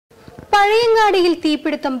പഴയങ്ങാടിയിൽ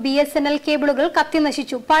തീപിടുത്തം. BSNL കേബിളുകൾ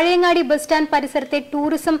കത്തിനശിച്ചു. Pazhayangadi bus stand പരിസരത്തെ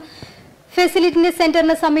tourism facility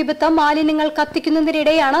സെന്ററിന് സമീപത്ത് മാലിന്യങ്ങൾ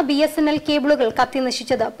കത്തിക്കുന്നതിനിടെയാണ് BSNL കേബിളുകൾ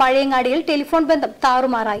കത്തിനശിച്ചത്. പഴയങ്ങാടിയിൽ ടെലിഫോൺ ബന്ധം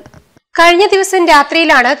താറുമാറായി. കഴിഞ്ഞ ദിവസം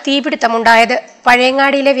രാത്രിയിലാണ് തീപിടുത്തമുണ്ടായത്.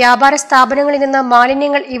 പഴയങ്ങാടിയിലെ വ്യാപാര സ്ഥാപനങ്ങളിൽ നിന്ന്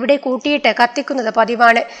മാലിന്യങ്ങൾ ഇവിടെ കൂട്ടിയിട്ട് കത്തിക്കുന്നത്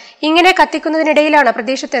പതിവാണ്. ഇങ്ങനെ കത്തിക്കുന്നതിനിടയിലാണ്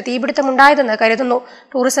പ്രദേശത്ത് തീപിടുത്തമുണ്ടായതെന്ന് കരുതുന്നു.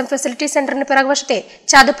 ടൂറിസം ഫെസിലിറ്റി സെന്ററിന് പിറകുവശത്തെ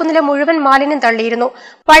ചതുപ്പുനില മുഴുവൻ മാലിന്യം തള്ളിയിരുന്നു.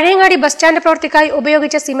 പഴയങ്ങാടി ബസ് സ്റ്റാൻഡ് പ്രവൃത്തിക്കായി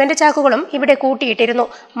ഉപയോഗിച്ച സിമന്റ് ചാക്കുകളും ഇവിടെ കൂട്ടിയിട്ടിരുന്നു.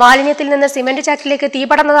 മാലിന്യത്തിൽ നിന്ന് സിമന്റ് ചാക്കിലേക്ക്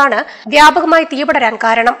തീപടർന്നതാണ് വ്യാപകമായി തീപടരാൻ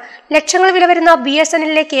കാരണം. ലക്ഷങ്ങൾ വില വരുന്ന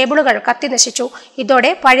BSNLിലെ കേബിളുകൾ കത്തിനശിച്ചു.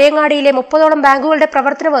 ഇതോടെ പഴയങ്ങാടിയിലെ 30ഓളം ബാങ്കുകളുടെ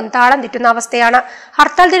പ്രവർത്തനവും താളം തെറ്റുന്ന അവസ്ഥയാണ്.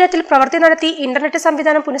 ഹർത്താൽ ദിനത്തിൽ പ്രവൃത്തി നടത്തി ഇന്റർനെറ്റ്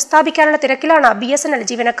സംവിധാനം പുനഃസ്ഥാപിക്കാനുള്ള തിരക്കിലാണ് BSNL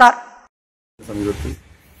ജീവനക്കാർ. സമീപത്ത്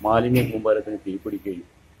മാലിന്യ കൂമ്പാരത്തിന് തീപിടിക്കുകയും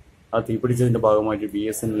ആ തീപിടിച്ചതിന്റെ ഭാഗമായിട്ട്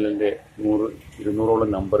BSNLിന്റെ 100-200ഓളം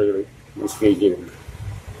നമ്പറുകൾ നശിക്കുകയുണ്ട്.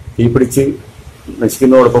 തീപിടിച്ച്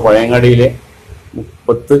നശിക്കുന്നതോടൊപ്പം പഴയങ്ങാടിയിലെ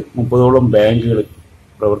 30-30ഓളം ബാങ്കുകൾ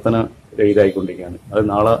പ്രവർത്തന രഹിതമായിക്കൊണ്ടിരിക്കുകയാണ്. അത്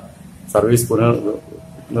നാളെ സർവീസ്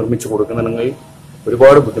പുനർനിർമ്മിച്ചു കൊടുക്കുന്നുണ്ടെങ്കിൽ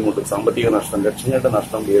ഒരുപാട് ബുദ്ധിമുട്ട്, സാമ്പത്തിക നഷ്ടം, ലക്ഷങ്ങളുടെ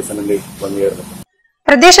നഷ്ടം BSNL വന്നുകയറുന്നു.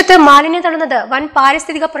 പ്രദേശത്ത് മാലിന്യം തള്ളുന്നത് വൻ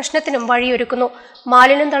പാരിസ്ഥിതിക പ്രശ്നത്തിനും വഴിയൊരുക്കുന്നു.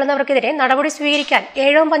 മാലിന്യം തള്ളുന്നവർക്കെതിരെ നടപടി സ്വീകരിക്കാൻ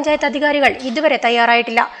 7 പഞ്ചായത്ത് അധികാരികൾ ഇതുവരെ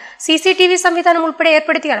തയ്യാറായിട്ടില്ല. CCTV സംവിധാനം ഉൾപ്പെടെ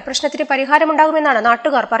ഏർപ്പെടുത്തിയാൽ പ്രശ്നത്തിന് പരിഹാരമുണ്ടാകുമെന്നാണ്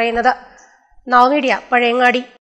നാട്ടുകാർ പറയുന്നത്. നവമീഡിയ, പഴയങ്ങാടി.